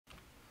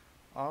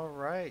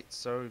Alright,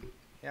 so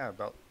yeah,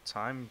 about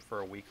time for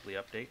a weekly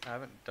update. I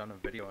haven't done a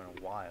video in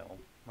a while.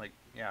 Like,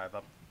 yeah, I've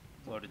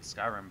uploaded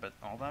Skyrim, but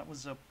all that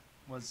was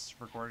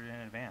recorded in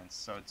advance,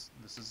 so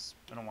this has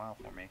been a while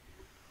for me.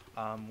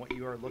 What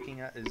you are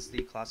looking at is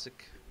the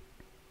classic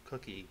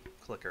cookie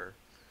clicker.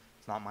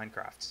 It's not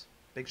Minecraft.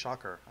 Big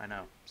shocker, I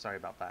know. Sorry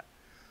about that.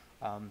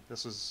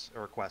 This was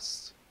a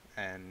request,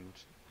 and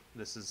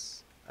this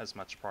is as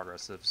much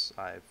progress as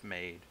I've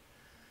made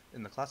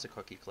in the classic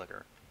cookie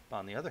clicker. But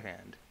on the other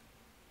hand,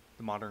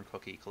 the modern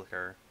cookie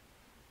clicker,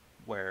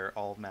 where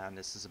all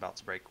madness is about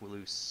to break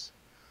loose.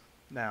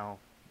 Now,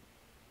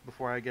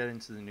 before I get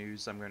into the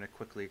news, I'm going to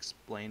quickly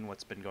explain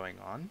what's been going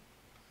on,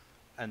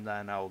 and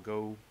then I'll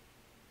go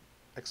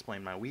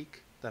explain my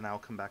week, then I'll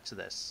come back to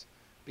this,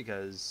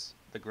 because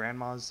the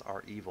grandmas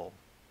are evil.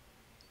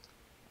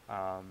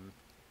 Um,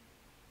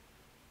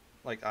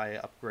 like,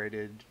 I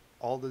upgraded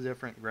all the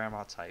different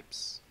grandma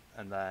types,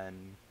 and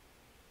then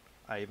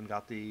I even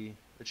got the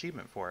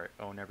achievement for it,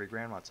 own every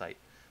grandma type.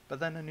 But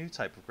then a new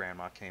type of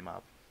grandma came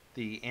up,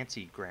 the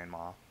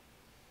anti-grandma.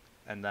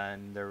 And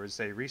then there was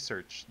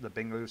the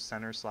bingo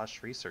center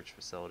slash research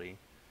facility,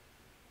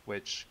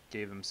 which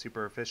gave them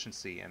super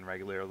efficiency and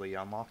regularly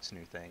unlocked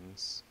new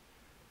things.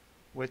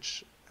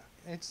 Which,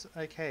 it's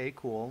okay,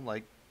 cool.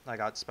 Like, I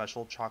got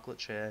special chocolate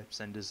chips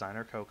and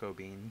designer cocoa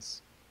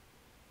beans.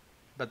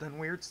 But then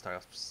weird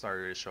stuff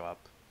started to show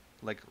up,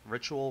 like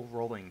ritual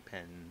rolling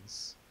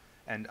pins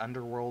and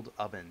underworld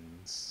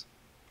ovens.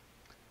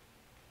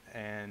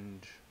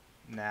 And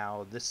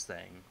now this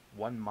thing,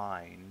 One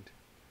Mind.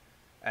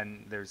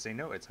 And there's a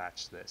note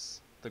attached to this.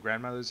 The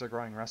grandmothers are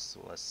growing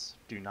restless.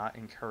 Do not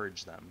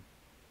encourage them.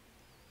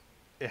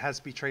 It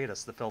has betrayed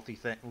us, the filthy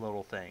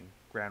little thing.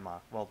 Grandma.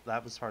 Well,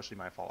 that was partially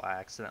my fault. I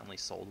accidentally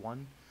sold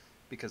one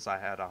because I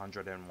had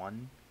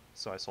 101,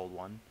 so I sold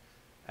one.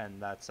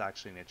 And that's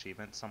actually an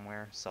achievement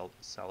somewhere. Sell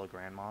a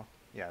grandma.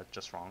 Yeah,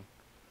 just wrong.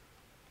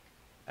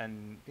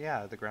 And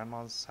yeah, the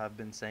grandmas have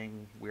been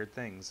saying weird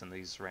things in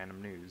these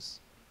random news.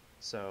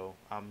 So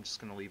I'm just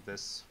going to leave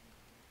this.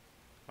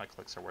 My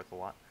clicks are worth a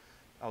lot.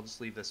 I'll just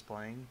leave this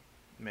playing.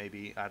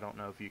 Maybe, I don't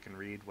know if you can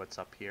read what's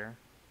up here.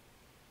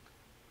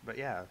 But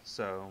yeah,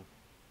 so,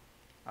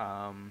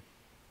 um,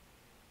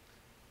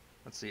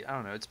 let's see, I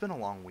don't know, it's been a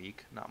long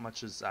week. Not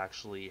much has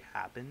actually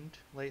happened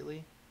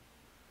lately.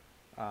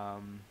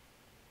 Um,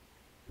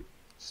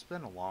 it's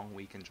been a long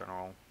week in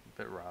general,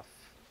 a bit rough.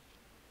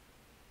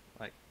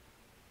 Like,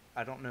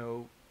 I don't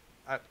know,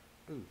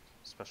 ooh,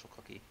 special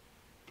cookie.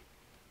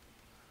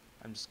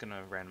 I'm just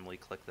gonna randomly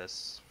click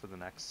this for the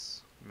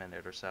next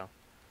minute or so.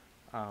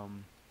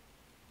 Um,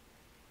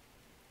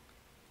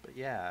 but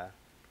yeah,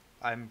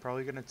 I'm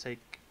probably gonna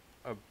take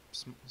a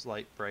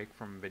slight break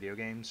from video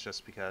games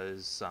just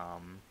because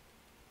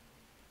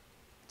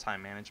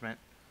time management.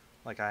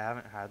 Like, I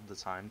haven't had the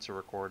time to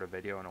record a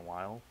video in a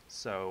while,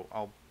 so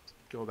I'll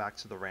go back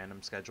to the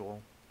random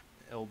schedule.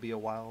 It'll be a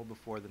while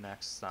before the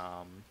next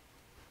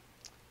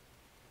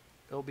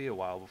it'll be a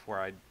while before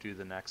I do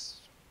the next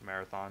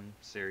marathon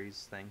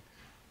series thing.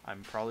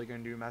 I'm probably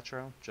going to do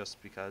Metro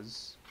just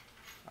because.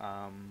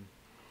 Um,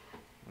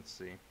 let's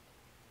see.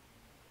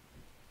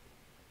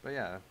 But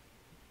yeah,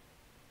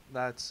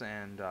 that's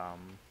I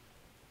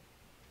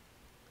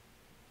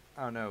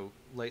don't know.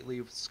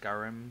 Lately with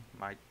Skyrim,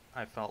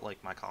 I felt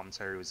like my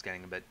commentary was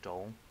getting a bit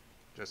dull,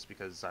 just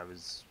because I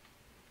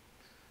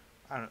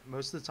don't know,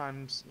 most of the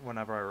times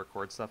whenever I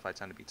record stuff, I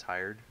tend to be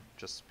tired,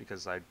 just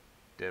because I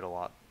did a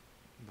lot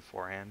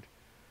beforehand.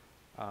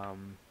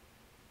 Um,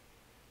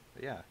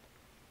 but yeah,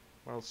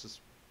 what else is?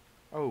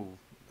 Oh,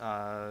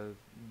 uh,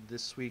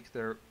 this week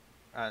there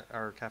at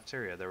our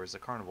cafeteria there was a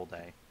carnival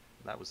day.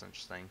 That was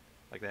interesting.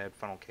 Like, they had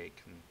funnel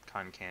cake and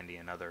cotton candy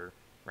and other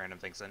random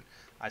things. And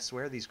I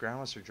swear these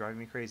grandmas are driving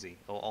me crazy.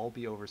 It'll all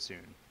be over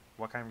soon.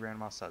 What kind of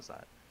grandma says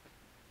that?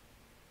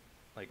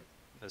 Like,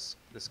 this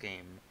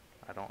game,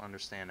 I don't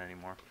understand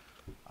anymore.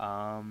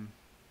 Um,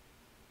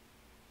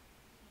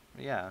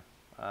 yeah.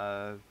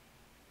 Uh,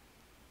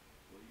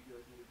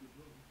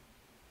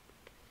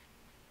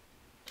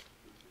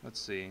 let's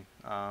see.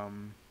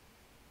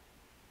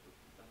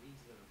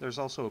 There's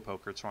also a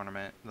poker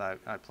tournament that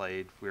I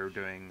played. We were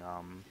doing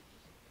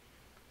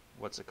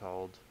what's it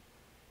called?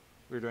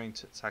 We were doing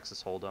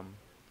Texas Hold'em,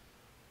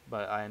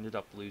 but I ended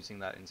up losing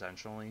that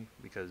intentionally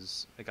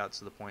because it got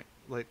to the point,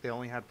 like, they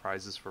only had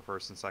prizes for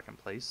first and second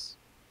place.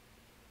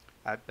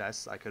 At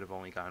best, I could have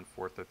only gotten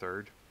fourth or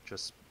third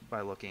just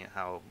by looking at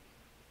how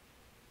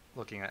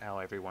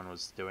everyone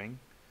was doing.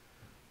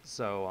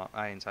 So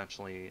I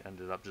intentionally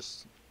ended up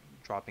just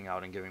dropping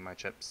out and giving my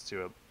chips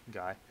to a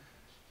guy.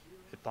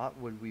 It thought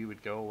we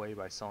would go away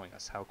by selling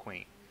us. How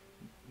quaint.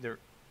 There,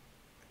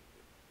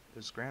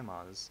 there's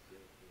grandmas.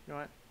 You know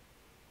what?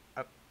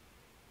 I,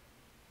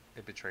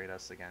 it betrayed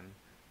us again.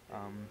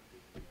 Um,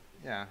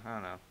 yeah, I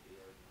don't know.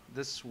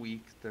 This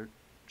week, they're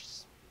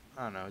just,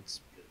 I don't know,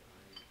 it's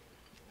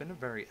been a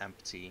very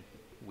empty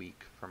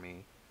week for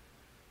me.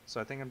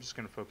 So I think I'm just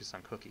going to focus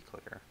on Cookie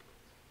Clicker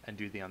and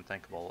do the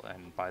unthinkable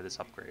and buy this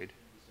upgrade.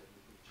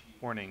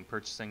 Warning,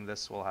 purchasing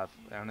this will have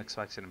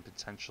unexpected and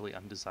potentially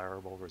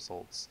undesirable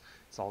results.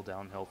 It's all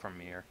downhill from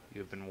here.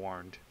 You have been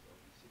warned.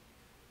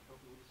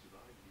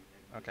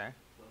 Okay.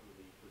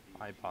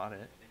 I bought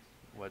it.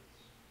 What?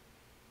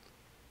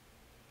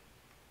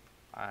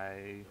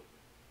 I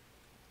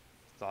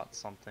thought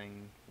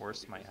something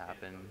worse might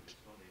happen.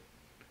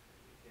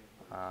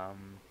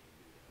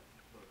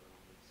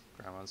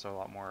 Grandmas are a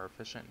lot more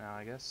efficient now,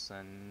 I guess,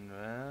 and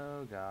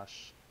oh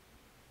gosh,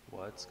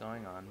 what's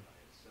going on?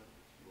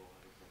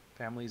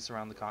 Families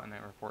around the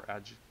continent report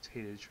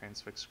agitated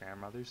transfixed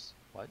grandmothers.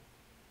 What?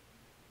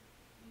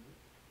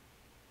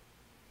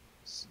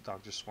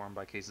 Doctors swarmed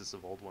by cases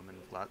of old women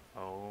flat.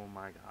 Oh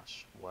my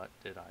gosh, what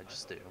did I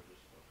just do?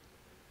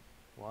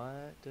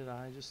 What did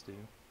I just do?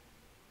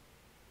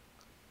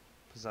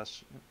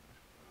 Possession.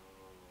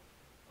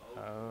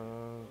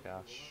 Oh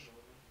gosh,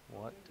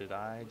 what did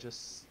I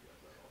just...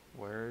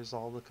 Where's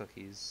all the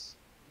cookies?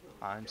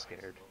 I'm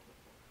scared.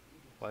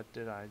 What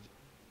did I...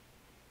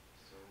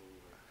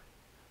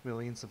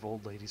 Millions of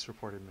old ladies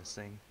reported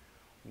missing.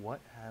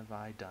 What have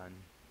I done?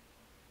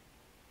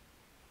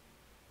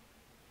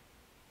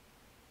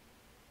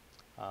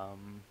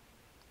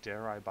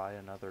 Dare I buy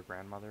another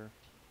grandmother?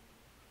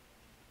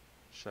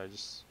 Should I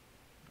just...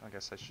 I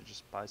guess I should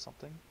just buy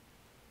something?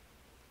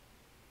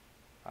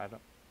 I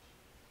don't...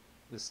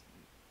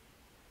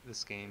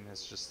 This game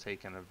has just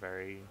taken a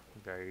very,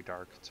 very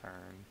dark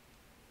turn.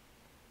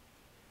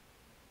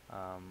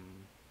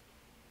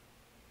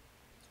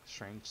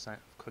 Strange scent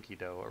of cookie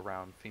dough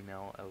around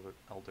female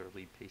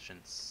elderly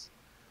patients.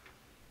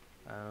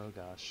 Oh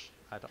gosh,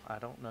 I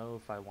don't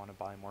know if I want to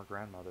buy more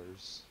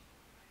grandmothers.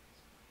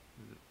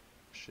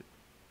 Should...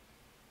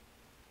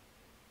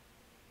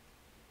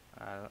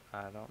 I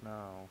don't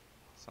know.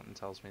 Something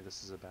tells me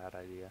this is a bad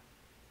idea.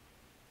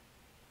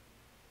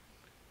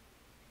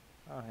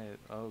 Oh hey,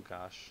 oh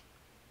gosh,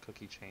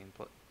 cookie chain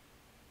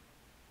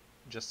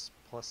just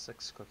plus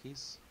 6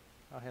 cookies.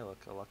 Oh hey,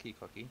 look, a lucky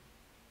cookie.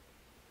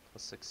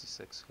 Plus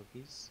 66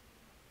 cookies.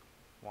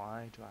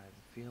 Why do I have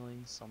a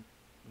feeling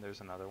there's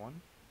another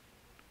one?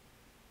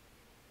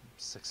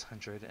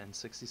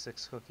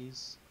 666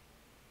 cookies.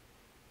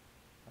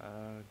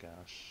 Oh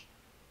gosh.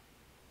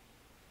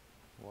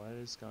 What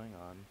is going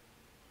on?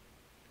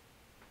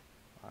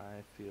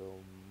 I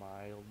feel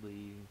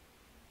mildly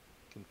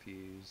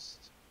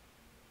confused.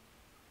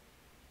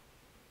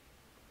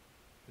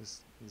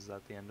 Is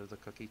that the end of the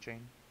cookie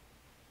chain?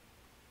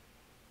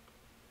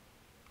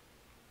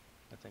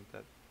 I think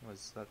that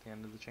was that the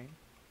end of the chain?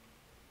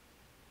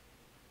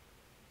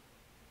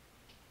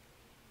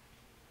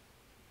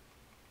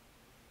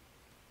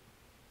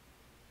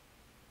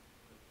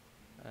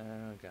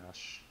 Oh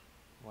gosh,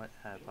 what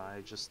have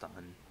I just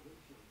done?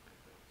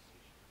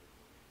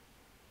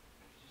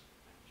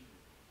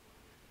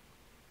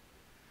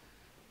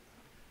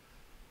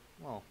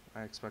 Well,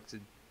 I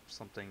expected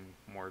something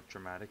more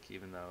dramatic,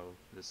 even though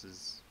this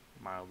is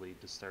mildly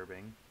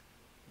disturbing.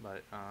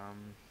 But,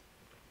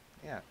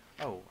 yeah.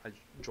 Oh, I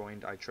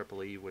joined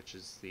IEEE, which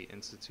is the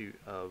Institute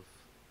of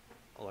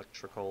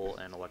Electrical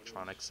and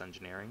Electronics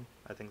Engineering.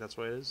 I think that's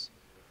what it is.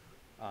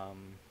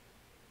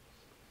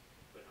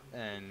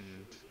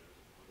 And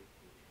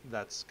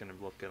that's gonna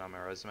look good on my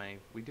resume.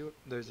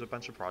 There's a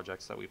bunch of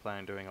projects that we plan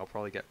on doing. I'll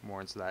probably get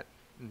more into that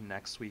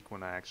next week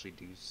when I actually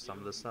do some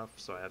of the stuff,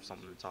 so I have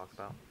something to talk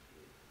about.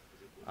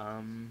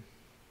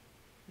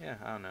 Yeah,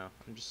 I don't know.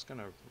 I'm just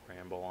gonna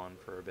ramble on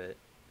for a bit.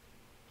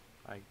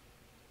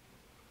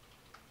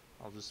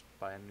 I'll just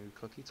buy a new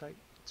cookie type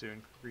to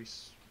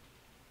increase...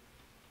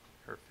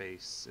 Her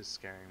face is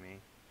scaring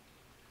me.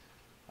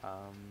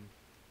 I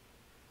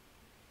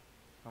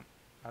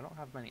don't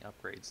have many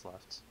upgrades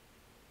left.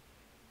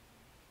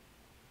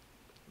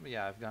 But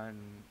yeah, I've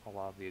gotten a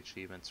lot of the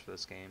achievements for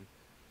this game.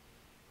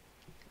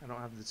 I don't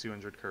have the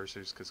 200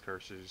 cursors because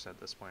cursors at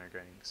this point are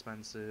getting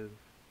expensive.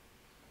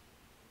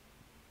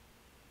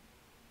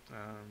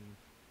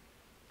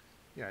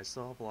 Yeah, I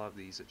still have a lot of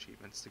these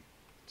achievements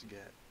to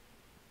get.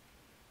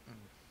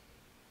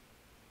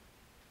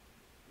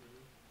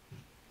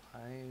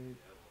 I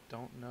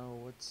don't know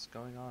what's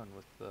going on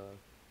with the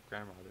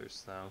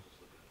grandmothers, though.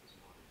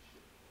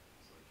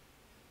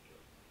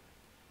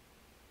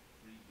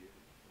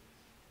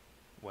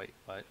 Wait,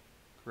 what?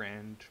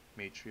 Grand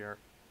matriarch's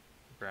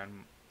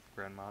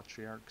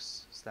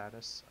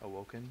status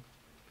awoken?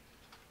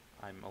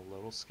 I'm a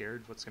little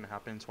scared what's going to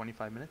happen in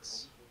 25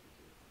 minutes.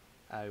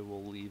 I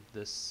will leave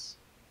this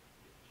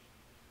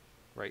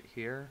right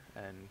here,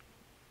 and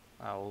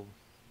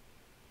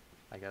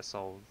I guess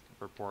I'll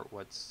report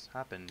what's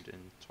happened in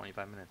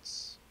 25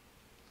 minutes.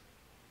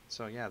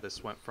 So yeah,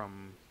 this went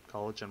from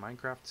college and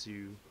Minecraft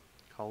to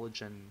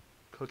college and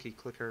cookie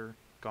clicker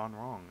gone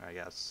wrong, I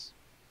guess.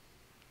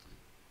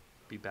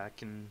 Be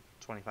back in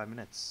 25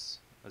 minutes,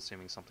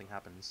 assuming something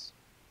happens.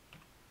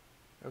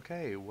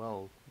 Okay,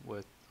 well,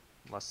 with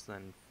less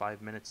than 4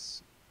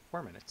 minutes,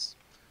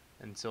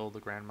 until the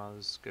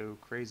grandmas go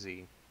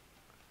crazy.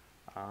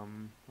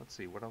 Let's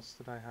see, what else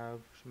did I have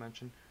to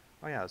mention?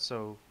 Oh yeah,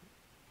 so,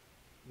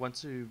 I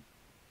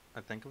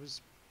think it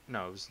was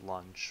no, it was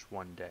lunch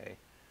one day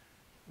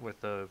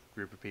with a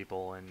group of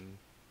people, and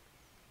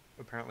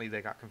apparently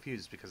they got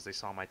confused because they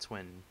saw my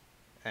twin,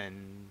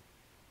 and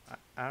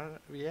I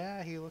don't,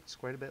 yeah, he looks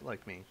quite a bit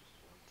like me,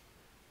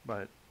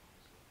 but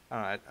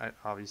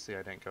obviously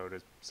I didn't go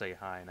to say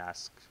hi and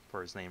ask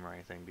for his name or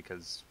anything,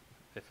 because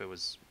if it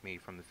was me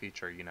from the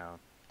future, you know,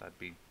 that'd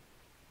be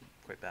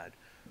quite bad.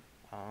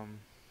 Um,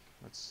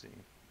 let's see.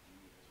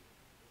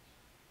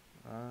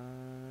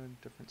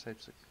 Different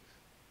types of.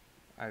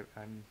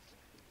 I'm.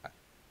 I,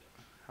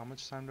 how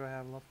much time do I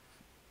have left?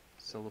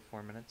 Still the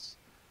 4 minutes.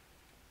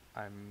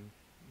 I'm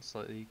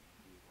slightly.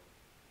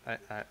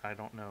 I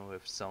don't know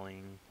if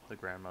selling the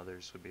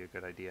grandmothers would be a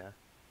good idea.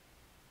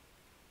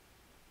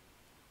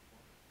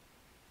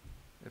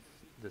 If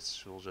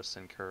this will just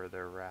incur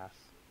their wrath.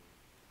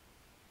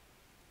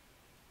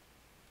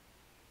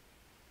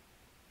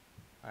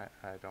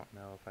 I don't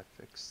know if I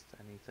fixed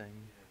anything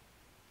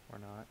or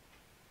not.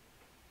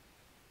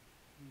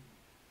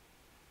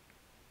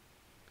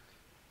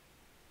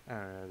 I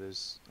don't know,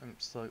 I'm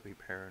slightly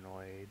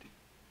paranoid.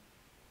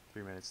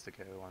 3 minutes to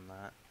go on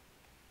that.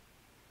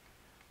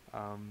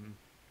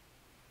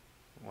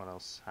 What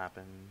else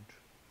happened?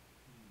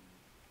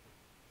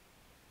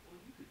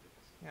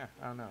 Yeah,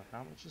 I don't know.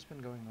 Not much has been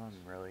going on,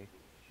 really.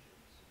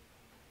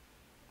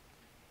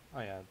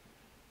 Oh yeah,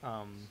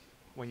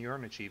 when you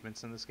earn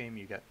achievements in this game,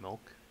 you get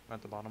milk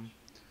at the bottom.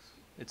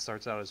 It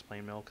starts out as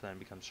plain milk, then it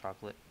becomes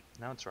chocolate.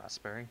 Now it's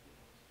raspberry,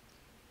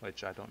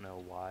 which I don't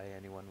know why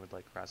anyone would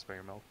like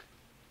raspberry milk.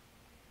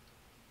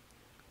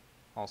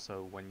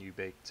 Also, when you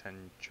bake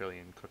 10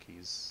 trillion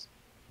cookies,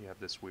 you have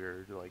this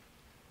weird, like,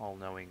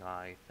 all-knowing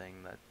eye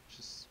thing that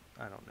just,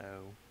 I don't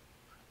know.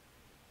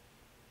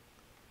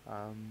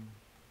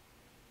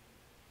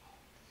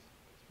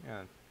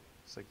 Yeah,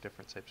 it's like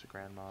different types of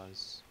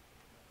grandmas.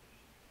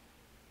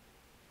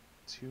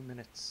 2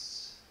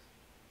 minutes.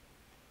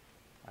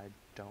 I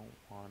don't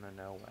want to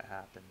know what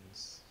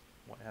happens.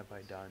 What have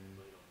I done?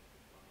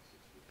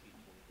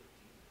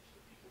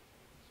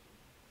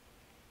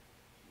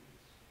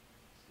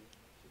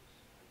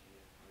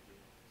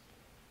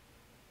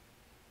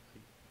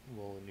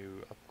 Will a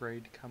new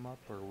upgrade come up,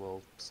 or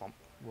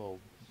will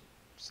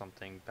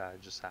something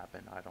bad just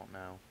happen? I don't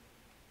know.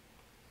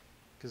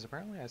 Because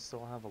apparently I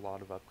still have a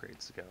lot of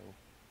upgrades to go.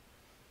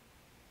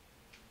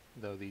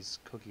 Though these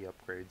cookie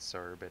upgrades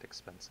are a bit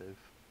expensive.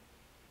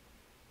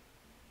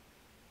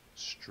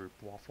 Stroop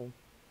waffle?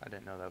 I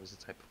didn't know that was a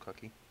type of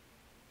cookie.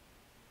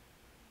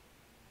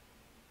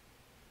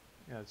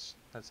 Yeah,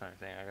 that's another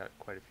thing. I got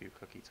quite a few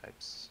cookie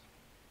types.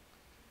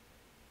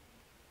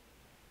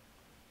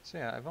 So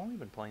yeah, I've only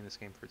been playing this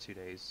game for 2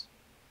 days.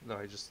 Though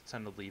I just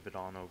tend to leave it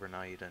on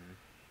overnight and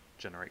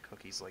generate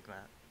cookies like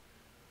that.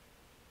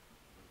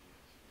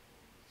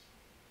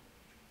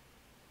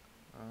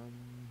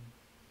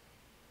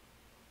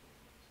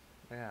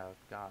 Yeah,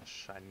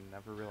 gosh, I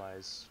never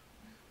realized.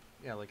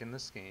 Yeah, like in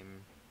this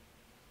game,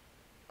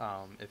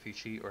 if you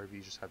cheat or if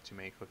you just have too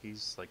many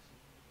cookies, like,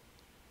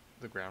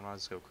 the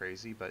grandmas go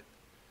crazy, but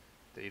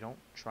they don't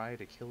try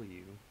to kill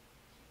you.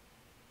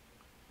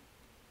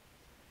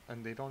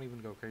 And they don't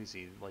even go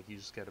crazy, like, you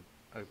just get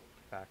a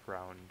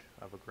background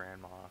of a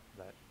grandma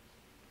that,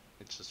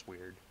 it's just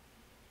weird.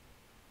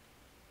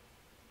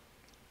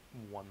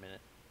 1 minute.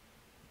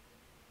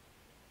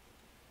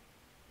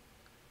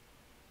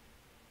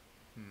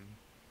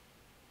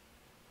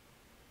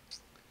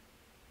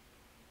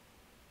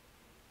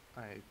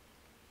 I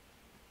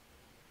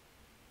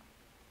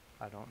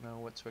I don't know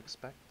what to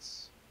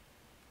expect.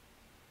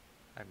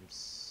 I'm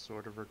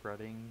sort of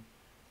regretting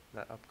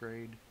that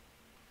upgrade.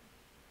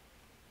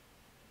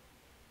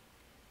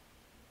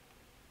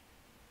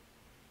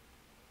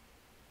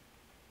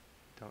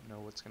 Don't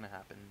know what's gonna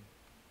happen.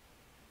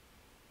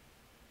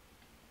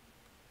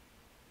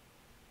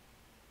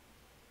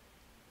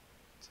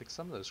 It's like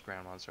some of those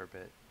grandmas are a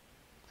bit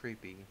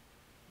creepy.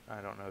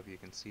 I don't know if you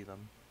can see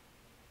them.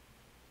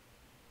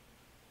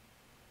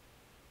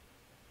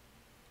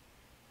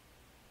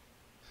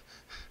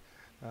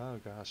 Oh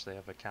gosh, they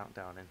have a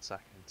countdown in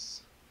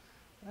seconds.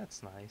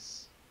 That's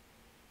nice.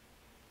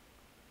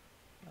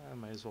 I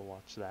might as well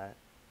watch that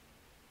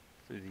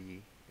for the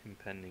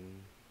impending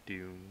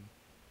doom.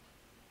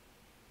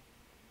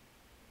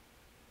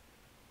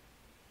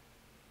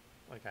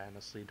 Like, I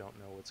honestly don't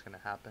know what's gonna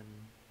happen.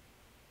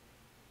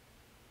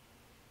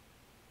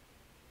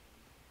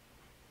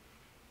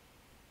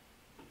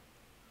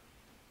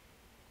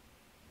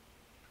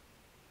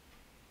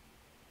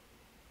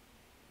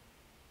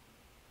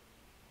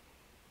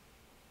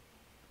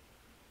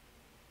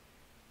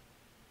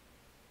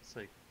 It's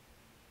like,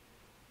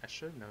 I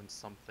should have known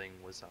something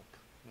was up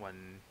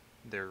when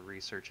they're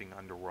researching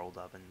underworld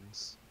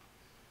ovens.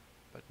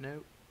 But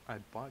no, I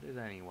bought it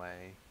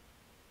anyway.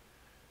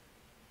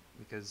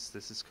 Because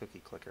this is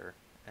Cookie Clicker,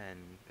 and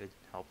it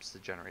helps to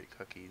generate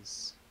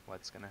cookies.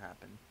 What's gonna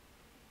happen?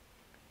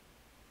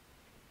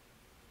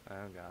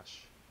 Oh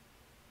gosh.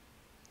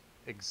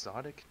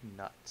 Exotic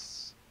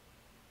nuts.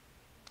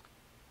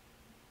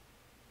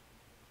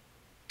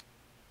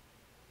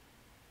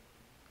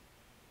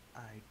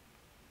 I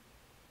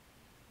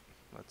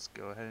let's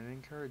go ahead and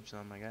encourage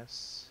them, I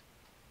guess.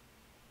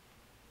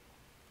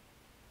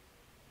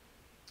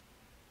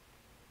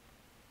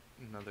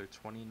 Another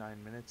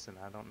 29 minutes and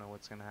I don't know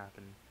what's gonna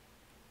happen.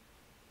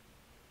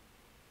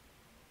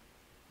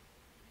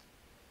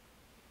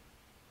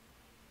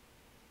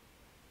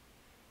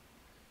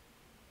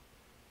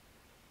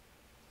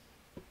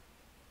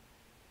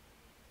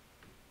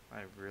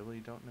 I really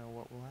don't know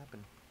what will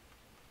happen.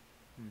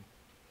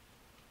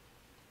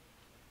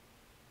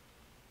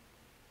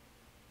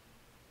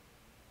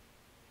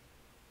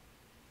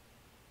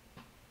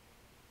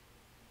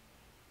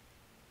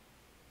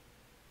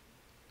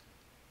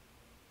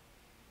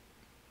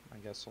 I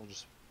guess I'll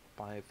just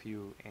buy a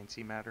few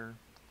antimatter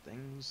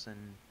things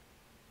and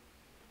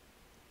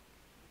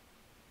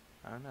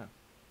I don't know.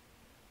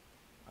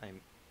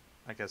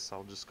 I guess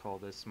I'll just call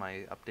this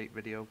my update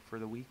video for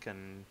the week,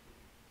 and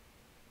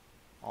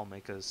I'll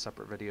make a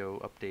separate video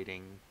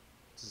updating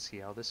to see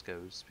how this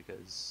goes,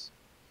 because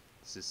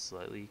this is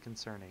slightly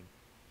concerning.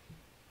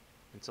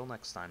 Until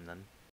next time then.